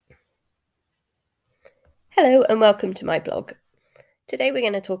Hello and welcome to my blog. Today we're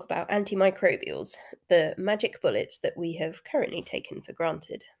going to talk about antimicrobials, the magic bullets that we have currently taken for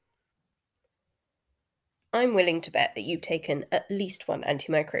granted. I'm willing to bet that you've taken at least one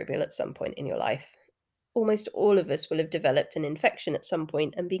antimicrobial at some point in your life. Almost all of us will have developed an infection at some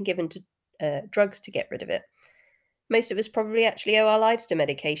point and been given drugs to get rid of it. Most of us probably actually owe our lives to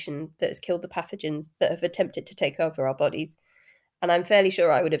medication that has killed the pathogens that have attempted to take over our bodies. And I'm fairly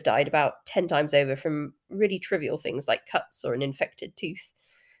sure I would have died about 10 times over from really trivial things like cuts or an infected tooth.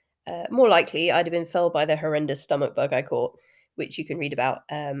 More likely, I'd have been felled by the horrendous stomach bug I caught, which you can read about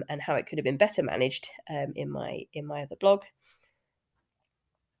and how it could have been better managed in my other blog.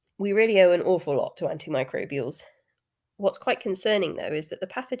 We really owe an awful lot to antimicrobials. What's quite concerning, though, is that the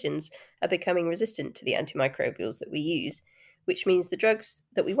pathogens are becoming resistant to the antimicrobials that we use, which means the drugs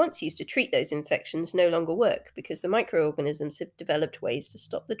that we once used to treat those infections no longer work because the microorganisms have developed ways to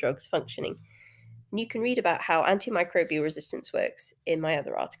stop the drugs functioning. And you can read about how antimicrobial resistance works in my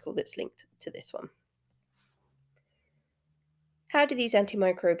other article that's linked to this one. How do these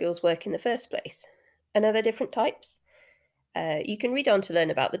antimicrobials work in the first place? And are there different types? You can read on to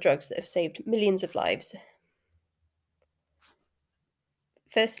learn about the drugs that have saved millions of lives.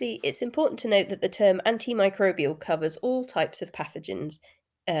 Firstly, it's important to note that the term antimicrobial covers all types of pathogens,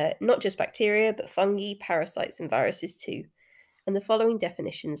 not just bacteria, but fungi, parasites, and viruses too. And the following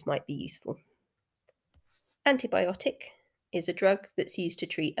definitions might be useful. Antibiotic is a drug that's used to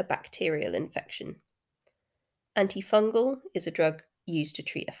treat a bacterial infection. Antifungal is a drug used to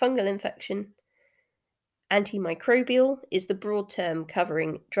treat a fungal infection. Antimicrobial is the broad term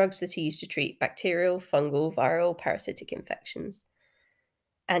covering drugs that are used to treat bacterial, fungal, viral, parasitic infections.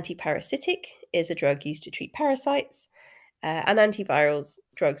 Antiparasitic is a drug used to treat parasites, and antivirals,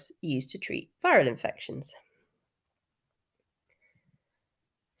 drugs used to treat viral infections.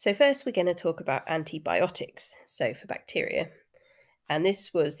 So first we're going to talk about antibiotics, so for bacteria. And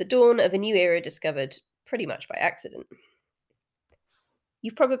this was the dawn of a new era discovered pretty much by accident.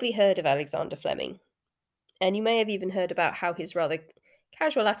 You've probably heard of Alexander Fleming, and you may have even heard about how his rather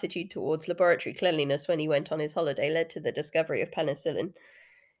casual attitude towards laboratory cleanliness when he went on his holiday led to the discovery of penicillin.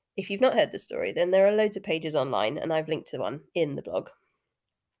 If you've not heard the story, then there are loads of pages online, and I've linked to one in the blog.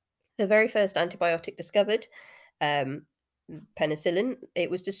 The very first antibiotic discovered, penicillin,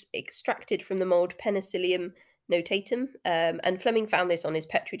 it was just extracted from the mold Penicillium notatum, and Fleming found this on his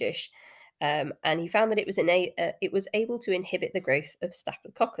petri dish, and he found that it was able to inhibit the growth of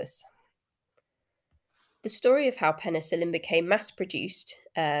Staphylococcus. The story of how penicillin became mass-produced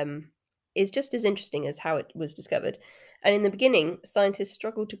is just as interesting as how it was discovered. And in the beginning, scientists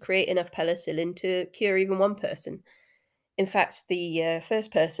struggled to create enough penicillin to cure even one person. In fact, the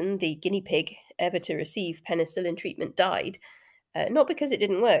first person, the guinea pig, ever to receive penicillin treatment died, not because it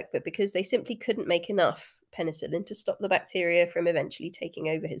didn't work, but because they simply couldn't make enough penicillin to stop the bacteria from eventually taking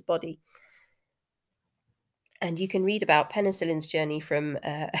over his body. And you can read about penicillin's journey from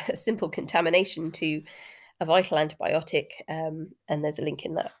a simple contamination to a vital antibiotic, and there's a link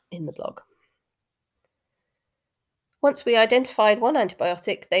in the blog. Once we identified one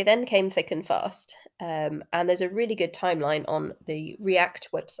antibiotic, they then came thick and fast, and there's a really good timeline on the REACT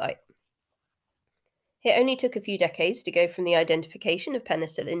website. It only took a few decades to go from the identification of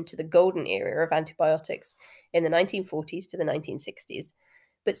penicillin to the golden era of antibiotics in the 1940s to the 1960s.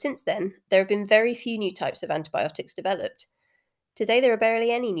 But since then, there have been very few new types of antibiotics developed. Today, there are barely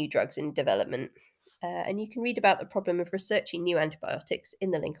any new drugs in development, and you can read about the problem of researching new antibiotics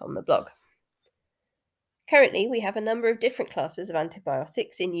in the link on the blog. Currently, we have a number of different classes of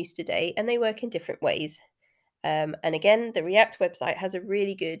antibiotics in use today, and they work in different ways. And again, the REACT website has a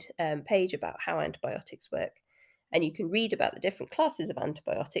really good page about how antibiotics work. And you can read about the different classes of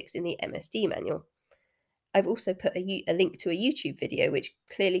antibiotics in the MSD manual. I've also put a link to a YouTube video which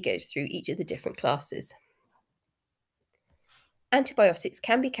clearly goes through each of the different classes. Antibiotics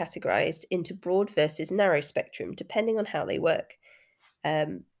can be categorized into broad versus narrow spectrum depending on how they work.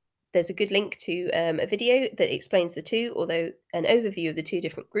 There's a good link to a video that explains the two, although an overview of the two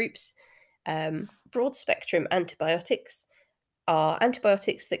different groups. Broad spectrum antibiotics are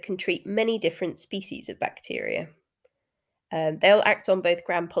antibiotics that can treat many different species of bacteria. They'll act on both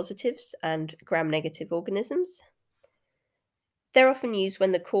gram-positives and gram-negative organisms. They're often used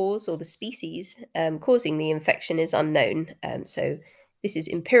when the cause or the species causing the infection is unknown. So this is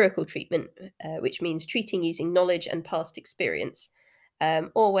empirical treatment, which means treating using knowledge and past experience,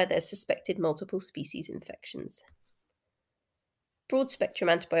 or where there's suspected multiple species infections. Broad-spectrum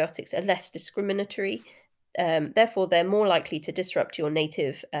antibiotics are less discriminatory, therefore they're more likely to disrupt your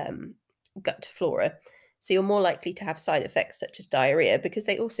native gut flora. So you're more likely to have side effects such as diarrhea because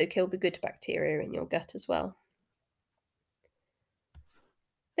they also kill the good bacteria in your gut as well.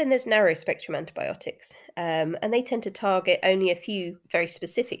 Then there's narrow spectrum antibiotics, and they tend to target only a few very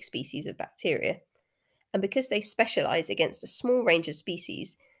specific species of bacteria. And because they specialize against a small range of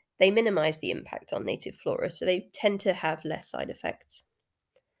species, they minimize the impact on native flora, so they tend to have less side effects.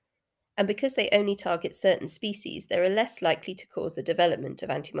 And because they only target certain species, they are less likely to cause the development of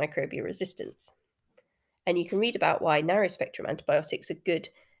antimicrobial resistance. And you can read about why narrow spectrum antibiotics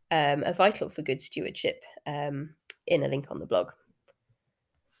are vital for good stewardship in a link on the blog.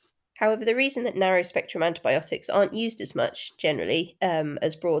 However, the reason that narrow spectrum antibiotics aren't used as much generally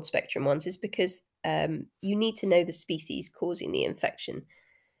as broad spectrum ones is because you need to know the species causing the infection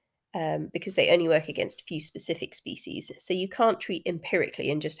because they only work against a few specific species. So you can't treat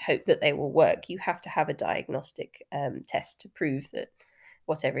empirically and just hope that they will work. You have to have a diagnostic test to prove that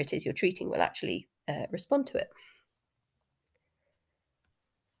whatever it is you're treating will actually respond to it.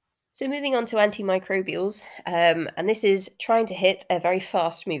 So moving on to antimicrobials, and this is trying to hit a very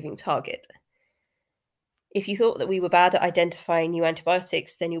fast-moving target. If you thought that we were bad at identifying new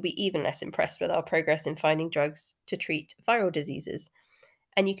antibiotics, then you'll be even less impressed with our progress in finding drugs to treat viral diseases.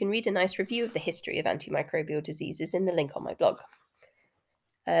 And you can read a nice review of the history of antimicrobial diseases in the link on my blog.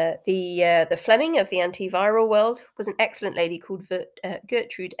 The Fleming of the antiviral world was an excellent lady called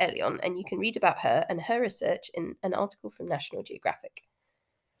Gertrude Elion, and you can read about her and her research in an article from National Geographic.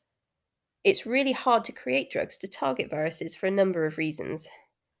 It's really hard to create drugs to target viruses for a number of reasons.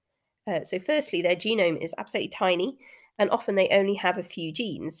 So firstly, their genome is absolutely tiny, and often they only have a few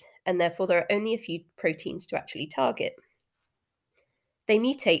genes, and therefore there are only a few proteins to actually target. They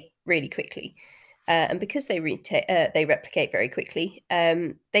mutate really quickly, and because they replicate very quickly,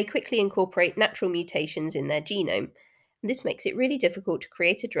 they quickly incorporate natural mutations in their genome. And this makes it really difficult to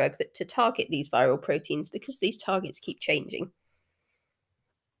create a drug to target these viral proteins because these targets keep changing.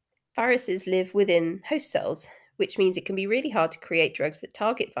 Viruses live within host cells, which means it can be really hard to create drugs that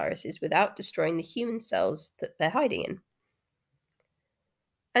target viruses without destroying the human cells that they're hiding in.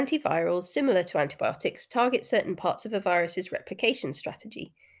 Antivirals, similar to antibiotics, target certain parts of a virus's replication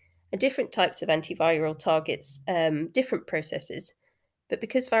strategy. And different types of antiviral targets different processes, but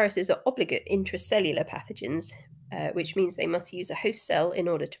because viruses are obligate intracellular pathogens, which means they must use a host cell in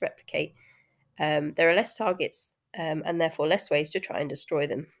order to replicate, there are less targets and therefore less ways to try and destroy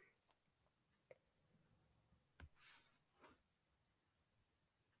them.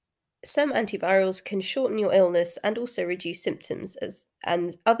 Some antivirals can shorten your illness and also reduce symptoms,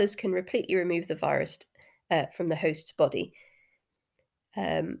 and others can completely remove the virus from the host's body.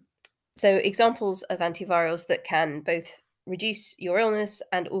 So examples of antivirals that can both reduce your illness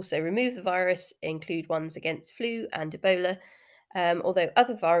and also remove the virus include ones against flu and Ebola, although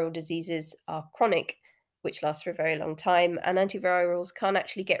other viral diseases are chronic, which last for a very long time, and antivirals can't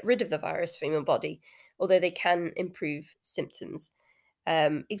actually get rid of the virus from your body, although they can improve symptoms.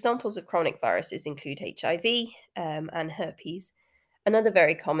 Examples of chronic viruses include HIV and herpes. Another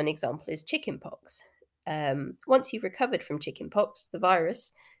very common example is chickenpox. Once you've recovered from chickenpox, the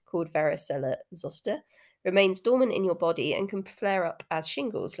virus, called varicella zoster, remains dormant in your body and can flare up as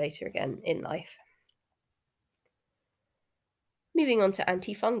shingles later again in life. Moving on to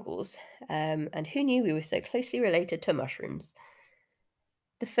antifungals, and who knew we were so closely related to mushrooms?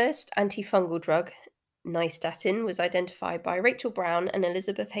 The first antifungal drug, nystatin, was identified by Rachel Brown and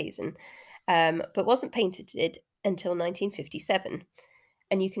Elizabeth Hazen, but wasn't patented until 1957.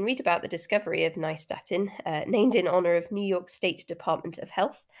 And you can read about the discovery of nystatin, named in honor of New York State Department of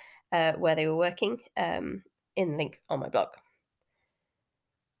Health, where they were working, in the link on my blog.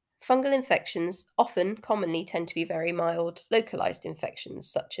 Fungal infections commonly tend to be very mild, localized infections,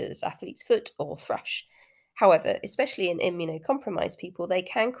 such as athlete's foot or thrush. However, especially in immunocompromised people, they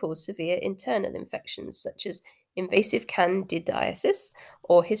can cause severe internal infections, such as invasive candidiasis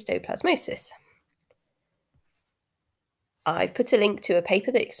or histoplasmosis. I've put a link to a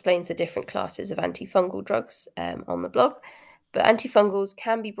paper that explains the different classes of antifungal drugs on the blog, but antifungals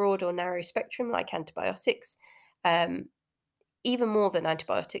can be broad or narrow spectrum like antibiotics. Even more than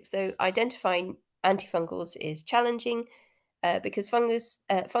antibiotics, though, identifying antifungals is challenging because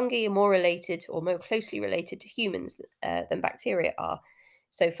fungi are more related or more closely related to humans than bacteria are.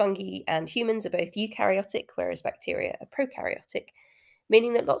 So fungi and humans are both eukaryotic, whereas bacteria are prokaryotic,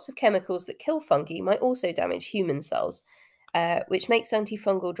 meaning that lots of chemicals that kill fungi might also damage human cells, which makes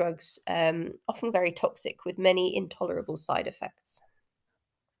antifungal drugs often very toxic with many intolerable side effects.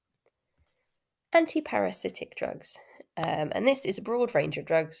 Antiparasitic drugs, and this is a broad range of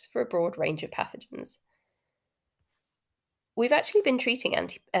drugs for a broad range of pathogens. We've actually been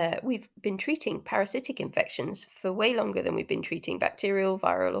treating parasitic infections for way longer than we've been treating bacterial,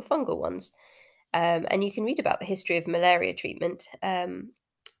 viral, or fungal ones. And you can read about the history of malaria treatment in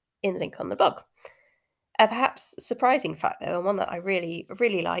the link on the blog. A perhaps surprising fact, though, and one that I really,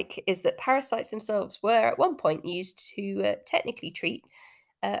 really like, is that parasites themselves were at one point used to technically treat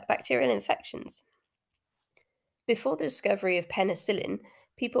bacterial infections. Before the discovery of penicillin,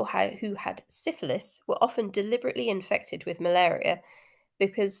 people who had syphilis were often deliberately infected with malaria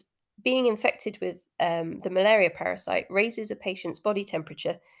because being infected with the malaria parasite raises a patient's body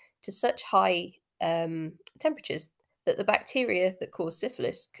temperature to such high temperatures that the bacteria that cause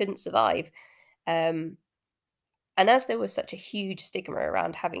syphilis couldn't survive. Um, and as there was such a huge stigma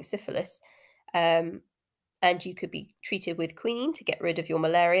around having syphilis, um, and you could be treated with quinine to get rid of your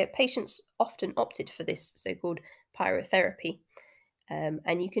malaria, patients often opted for this so called pyrotherapy.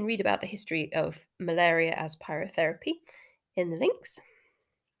 And you can read about the history of malaria as pyrotherapy in the links.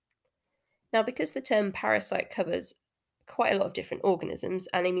 Now, because the term parasite covers quite a lot of different organisms,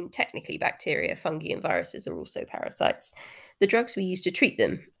 and I mean, technically, bacteria, fungi, and viruses are also parasites, the drugs we use to treat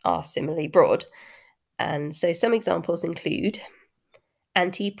them are similarly broad. And so some examples include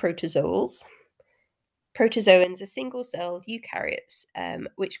antiprotozoals. Protozoans are single-celled eukaryotes,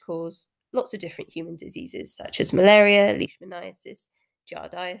 which cause lots of different human diseases, such as malaria, leishmaniasis,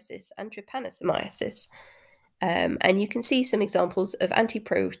 giardiasis, and trypanosomiasis. And you can see some examples of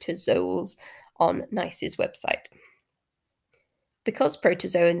antiprotozoals on NICE's website. Because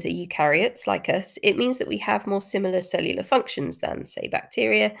protozoans are eukaryotes like us, it means that we have more similar cellular functions than, say,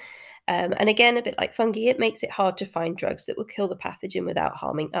 bacteria. And again, a bit like fungi, it makes it hard to find drugs that will kill the pathogen without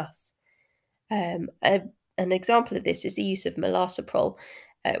harming us. An example of this is the use of melarsoprol,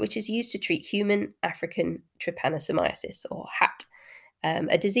 which is used to treat human African trypanosomiasis, or HAT,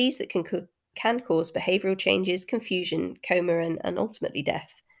 a disease that can cause behavioral changes, confusion, coma, and ultimately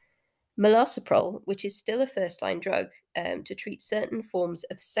death. Melarsoprol, which is still a first-line drug to treat certain forms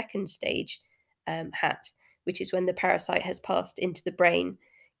of second stage HAT, which is when the parasite has passed into the brain,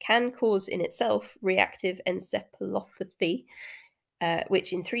 can cause in itself reactive encephalopathy,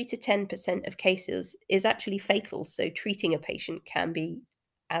 which in 3 to 10% of cases is actually fatal. So treating a patient can be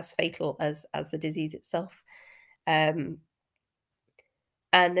as fatal as the disease itself. And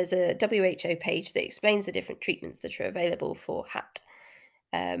there's a WHO page that explains the different treatments that are available for HAT.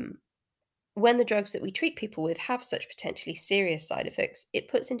 When the drugs that we treat people with have such potentially serious side effects, it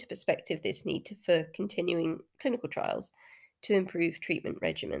puts into perspective this need for continuing clinical trials to improve treatment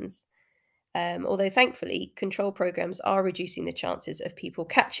regimens. Although thankfully, control programs are reducing the chances of people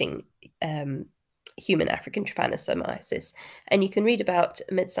catching human African trypanosomiasis. And you can read about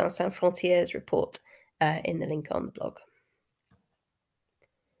Médecins Sans Frontières report in the link on the blog.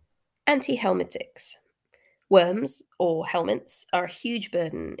 Antihelmintics. Worms, or helminths, are a huge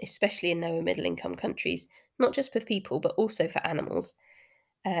burden, especially in low and middle income countries, not just for people, but also for animals.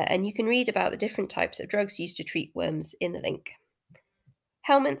 And you can read about the different types of drugs used to treat worms in the link.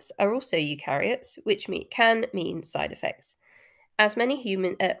 Helminths are also eukaryotes, which can mean side effects. As many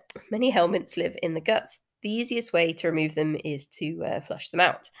helminths live in the gut, the easiest way to remove them is to flush them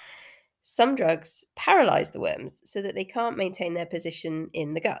out. Some drugs paralyze the worms so that they can't maintain their position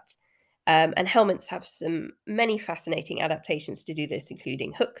in the gut. And helminths have many fascinating adaptations to do this,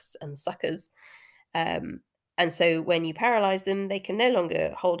 including hooks and suckers. And so when you paralyze them, they can no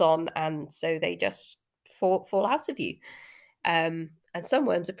longer hold on, and so they just fall out of you. And some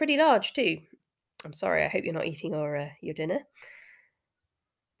worms are pretty large too. I'm sorry, I hope you're not eating your dinner.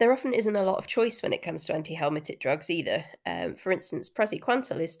 There often isn't a lot of choice when it comes to antihelmintic drugs either. For instance,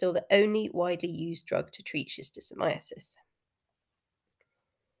 praziquantel is still the only widely used drug to treat schistosomiasis.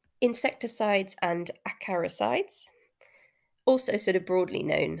 Insecticides and acaricides, also sort of broadly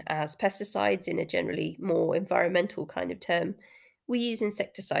known as pesticides in a generally more environmental kind of term. We use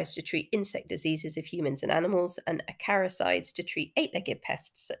insecticides to treat insect diseases of humans and animals, and acaricides to treat eight-legged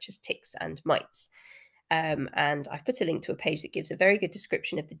pests such as ticks and mites. And I've put a link to a page that gives a very good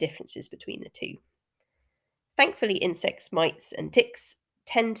description of the differences between the two. Thankfully, insects, mites, and ticks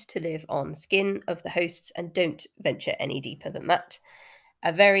tend to live on skin of the hosts and don't venture any deeper than that.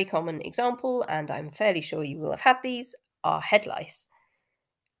 A very common example, and I'm fairly sure you will have had these, are head lice.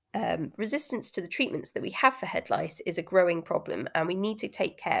 Resistance to the treatments that we have for head lice is a growing problem, and we need to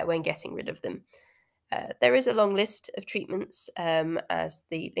take care when getting rid of them. There is a long list of treatments, as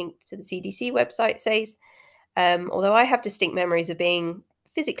the link to the CDC website says, although I have distinct memories of being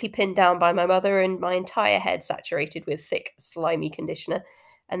physically pinned down by my mother and my entire head saturated with thick, slimy conditioner,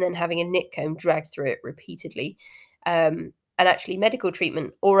 and then having a nit comb dragged through it repeatedly. And actually, medical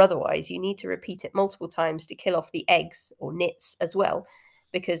treatment or otherwise, you need to repeat it multiple times to kill off the eggs or nits as well,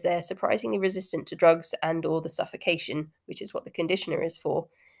 because they're surprisingly resistant to drugs and or the suffocation, which is what the conditioner is for.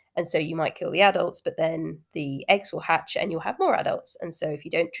 And so you might kill the adults, but then the eggs will hatch and you'll have more adults. And so if you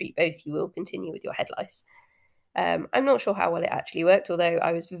don't treat both, you will continue with your head lice. I'm not sure how well it actually worked, although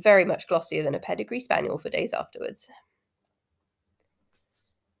I was very much glossier than a pedigree spaniel for days afterwards.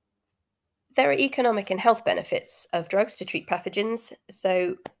 There are economic and health benefits of drugs to treat pathogens,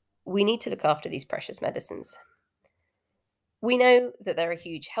 so we need to look after these precious medicines. We know that there are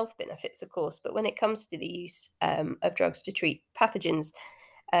huge health benefits, of course, but when it comes to the use of drugs to treat pathogens,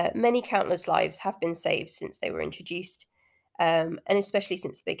 many countless lives have been saved since they were introduced, and especially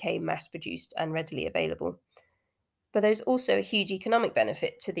since they became mass produced and readily available. But there's also a huge economic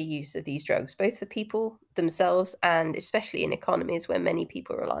benefit to the use of these drugs, both for people themselves and especially in economies where many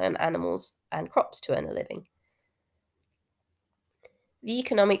people rely on animals and crops to earn a living. The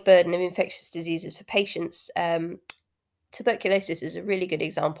economic burden of infectious diseases for patients, tuberculosis is a really good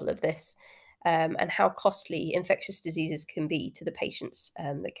example of this, and how costly infectious diseases can be to the patients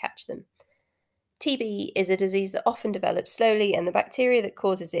that catch them. TB is a disease that often develops slowly, and the bacteria that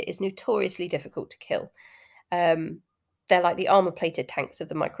causes it is notoriously difficult to kill. Um, they're like the armor-plated tanks of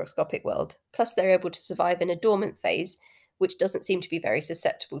the microscopic world. Plus, they're able to survive in a dormant phase, which doesn't seem to be very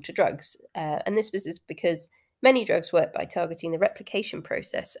susceptible to drugs. And this is because many drugs work by targeting the replication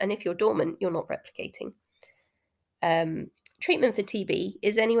process, and if you're dormant, you're not replicating. Treatment for TB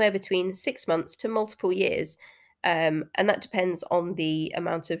is anywhere between 6 months to multiple years, and that depends on the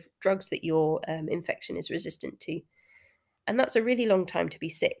amount of drugs that your infection is resistant to. And that's a really long time to be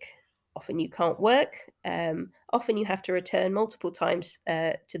sick. Often you can't work. Often you have to return multiple times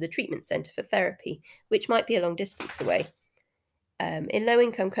to the treatment centre for therapy, which might be a long distance away. In low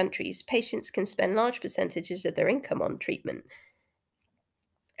income countries, patients can spend large percentages of their income on treatment.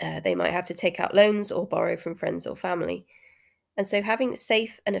 They might have to take out loans or borrow from friends or family. And so having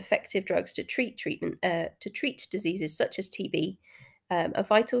safe and effective drugs to treat diseases such as TB are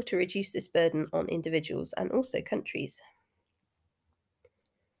vital to reduce this burden on individuals and also countries.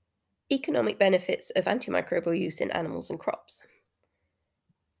 Economic benefits of antimicrobial use in animals and crops.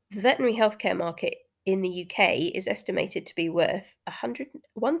 The veterinary healthcare market in the UK is estimated to be worth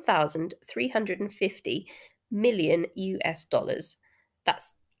 1,350 million US dollars.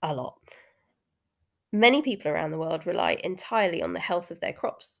 That's a lot. Many people around the world rely entirely on the health of their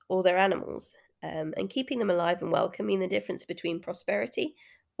crops or their animals, and keeping them alive and well can mean the difference between prosperity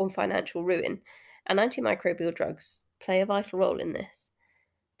or financial ruin, and antimicrobial drugs play a vital role in this.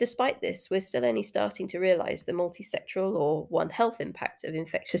 Despite this, we're still only starting to realise the multisectoral or One Health impact of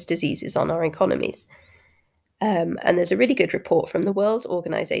infectious diseases on our economies. And there's a really good report from the World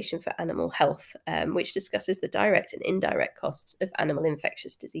Organization for Animal Health, which discusses the direct and indirect costs of animal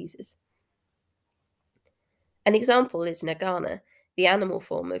infectious diseases. An example is Nagana, the animal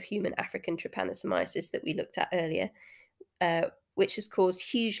form of human African trypanosomiasis that we looked at earlier, which has caused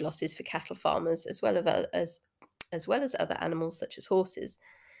huge losses for cattle farmers as well as other animals such as horses.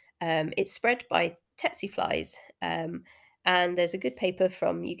 It's spread by tsetse flies, and there's a good paper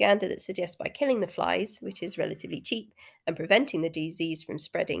from Uganda that suggests by killing the flies, which is relatively cheap, and preventing the disease from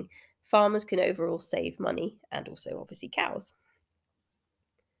spreading, farmers can overall save money and also obviously cows.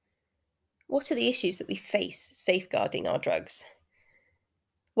 What are the issues that we face safeguarding our drugs?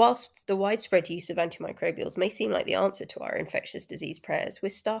 Whilst the widespread use of antimicrobials may seem like the answer to our infectious disease prayers, we're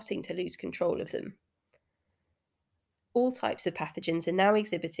starting to lose control of them. All types of pathogens are now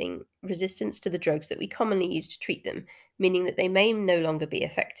exhibiting resistance to the drugs that we commonly use to treat them, meaning that they may no longer be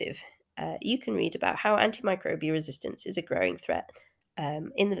effective. You can read about how antimicrobial resistance is a growing threat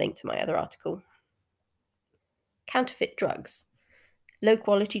in the link to my other article. Counterfeit drugs. Low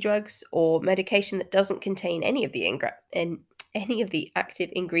quality drugs or medication that doesn't contain any of the active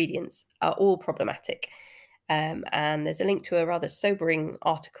ingredients are all problematic. And there's a link to a rather sobering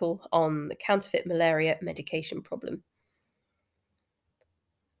article on the counterfeit malaria medication problem.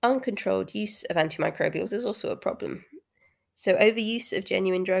 Uncontrolled use of antimicrobials is also a problem. So, overuse of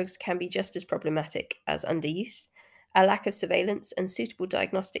genuine drugs can be just as problematic as underuse. A lack of surveillance and suitable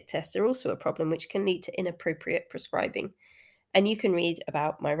diagnostic tests are also a problem, which can lead to inappropriate prescribing. And you can read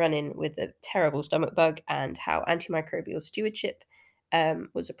about my run in with the terrible stomach bug and how antimicrobial stewardship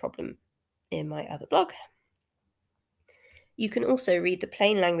was a problem in my other blog. You can also read the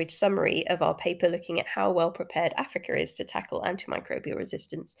plain language summary of our paper looking at how well prepared Africa is to tackle antimicrobial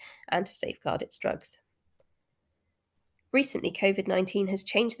resistance and to safeguard its drugs. Recently, COVID-19 has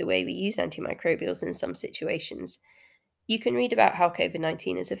changed the way we use antimicrobials in some situations. You can read about how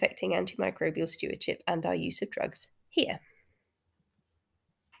COVID-19 is affecting antimicrobial stewardship and our use of drugs here.